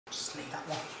Just leave that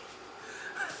one.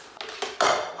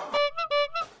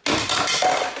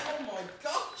 Oh my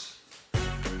gosh.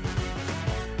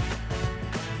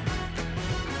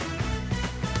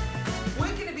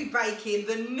 We're going to be baking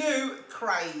the new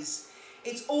craze.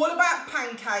 It's all about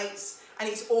pancakes and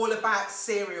it's all about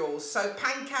cereals. So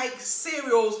pancakes,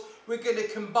 cereals, we're going to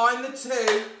combine the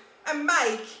two and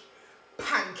make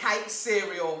pancake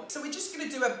cereal. So we're just going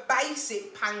to do a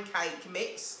basic pancake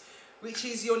mix, which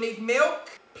is you'll need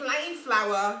milk, plain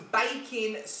flour,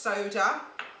 baking soda,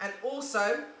 and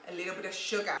also a little bit of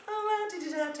sugar.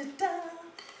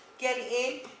 Get it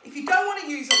in. If you don't want to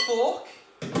use a fork,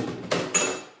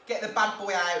 get the bad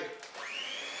boy out.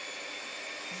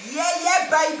 Yeah,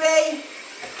 baby.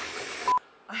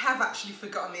 I have actually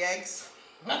forgotten the eggs.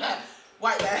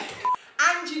 Wait there.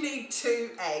 And you need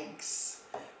 2 eggs.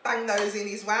 Bang those in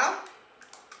as well.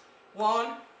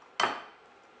 1,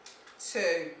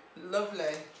 2.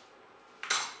 Lovely.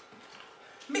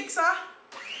 Mixer.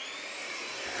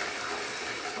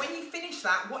 When you finish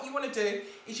that, what you want to do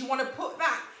is you want to put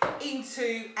that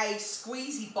into a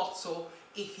squeezy bottle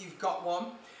if you've got one,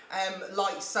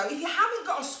 like so. If you haven't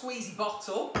got a squeezy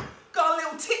bottle, got a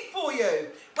little tip for you.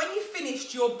 When you've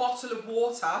finished your bottle of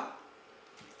water,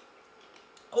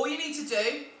 all you need to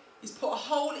do is put a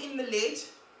hole in the lid,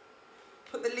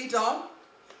 put the lid on,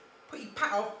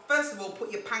 first of all, put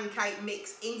your pancake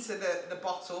mix into the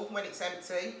bottle when it's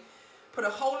empty, put a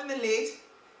hole in the lid,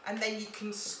 and then you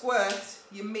can squirt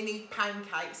your mini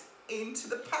pancakes into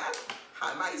the pan.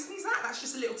 How amazing is that? That's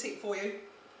just a little tip for you.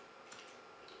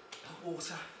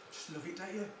 Water, just love it,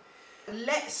 don't you?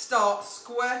 Let's start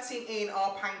squirting in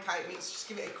our pancake mix. Just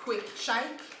give it a quick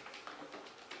shake.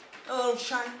 A little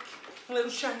shake, a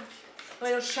little shake, a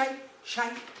little shake,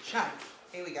 shake, shake.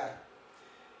 Here we go.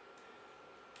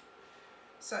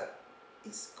 So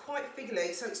it's quite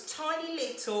figgly, so it's tiny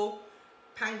little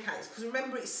pancakes, because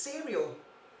remember it's cereal.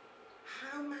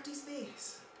 How mad is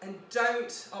this? And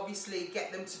don't obviously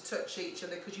get them to touch each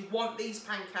other, because you want these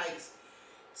pancakes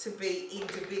to be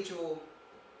individual.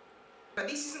 But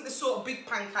this isn't the sort of big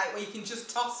pancake where you can just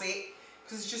toss it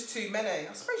because it's just too many.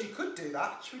 I suppose you could do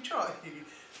that. Should we try?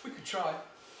 We could try.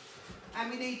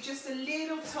 And we need just a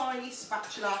little tiny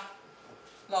spatula,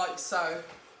 like so.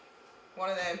 One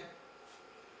of them.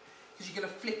 Because you're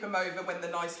going to flip them over when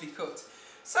they're nicely cooked.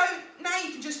 So now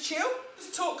you can just chill.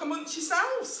 Just talk amongst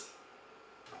yourselves.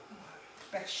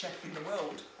 Best chef in the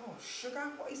world. Oh, sugar,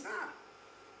 what is that?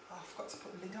 Oh, I forgot to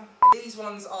put the lid on. These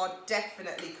ones are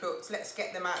definitely cooked. Let's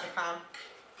get them out of the pan.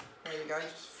 There we go,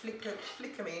 just flick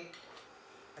them in.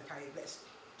 Okay, let's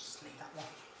just leave that one.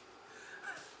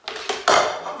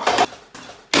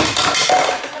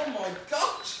 Oh my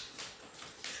gosh!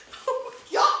 Oh my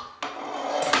god!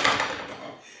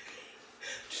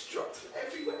 Just dropped them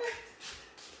everywhere.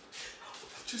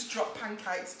 Just dropped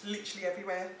pancakes literally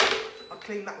everywhere. I'll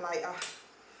clean that later.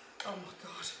 Oh my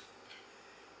god.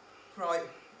 Right.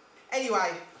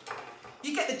 Anyway,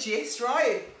 you get the gist,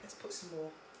 right? Let's put some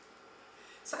more.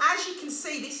 So as you can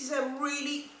see, this is a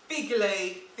really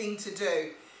figgly thing to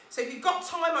do. So if you've got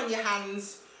time on your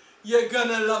hands, you're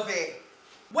gonna love it.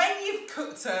 When you've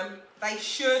cooked them, they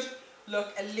should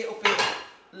look a little bit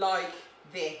like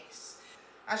this.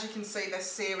 As you can see, they're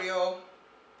cereal.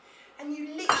 And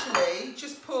you literally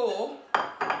just pour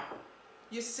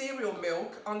your cereal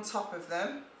milk on top of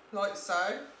them, like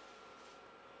so.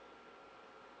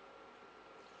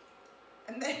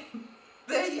 And then,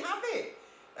 there you have it.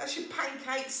 That's your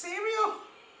pancake cereal.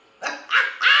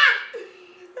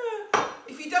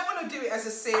 If you don't want to do it as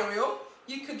a cereal,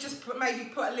 you could just maybe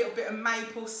put a little bit of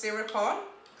maple syrup on,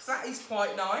 because that is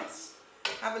quite nice.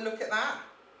 Have a look at that.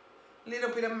 A little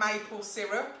bit of maple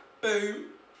syrup.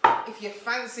 Boom. If you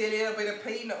fancy a little bit of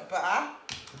peanut butter,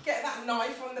 get that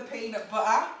knife on the peanut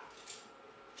butter.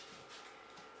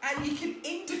 And you can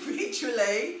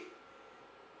individually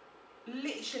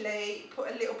literally put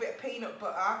a little bit of peanut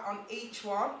butter on each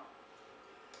one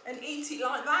and eat it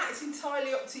like that. It's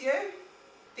entirely up to you.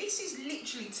 This is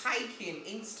literally taking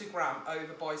Instagram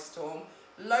over by storm.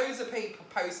 Loads of people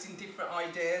posting different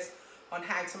ideas on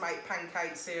how to make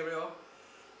pancake cereal.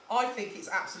 I think it's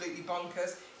absolutely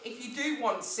bonkers. If you do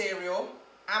want cereal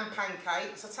and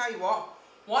pancakes, I'll tell you what,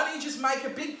 why don't you just make a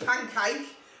big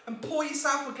pancake and pour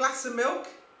yourself a glass of milk?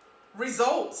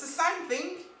 Results, the same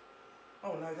thing.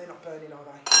 Oh no, they're not burning, are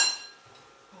they?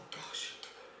 Oh gosh,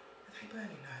 are they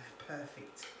burning? No, they're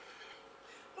perfect.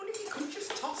 I wonder if you could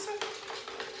just toss them.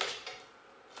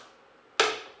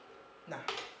 No.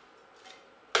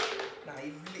 No,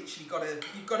 you've got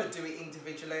to do it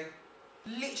individually.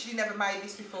 Literally never made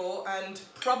this before and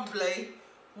probably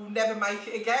will never make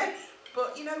it again.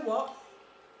 But you know what?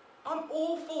 I'm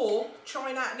all for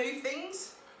trying out new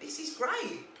things. This is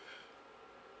great.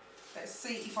 Let's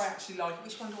see if I actually like it.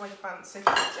 Which one do I fancy? You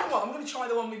know what, I'm going to try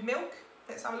the one with milk.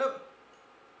 Let's have a look.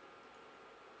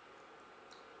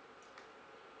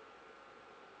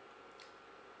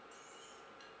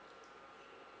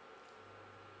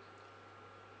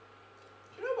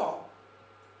 You know what?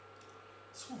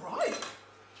 It's all right.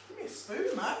 Give me a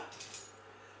spoon, man.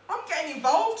 I'm getting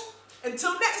involved.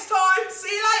 Until next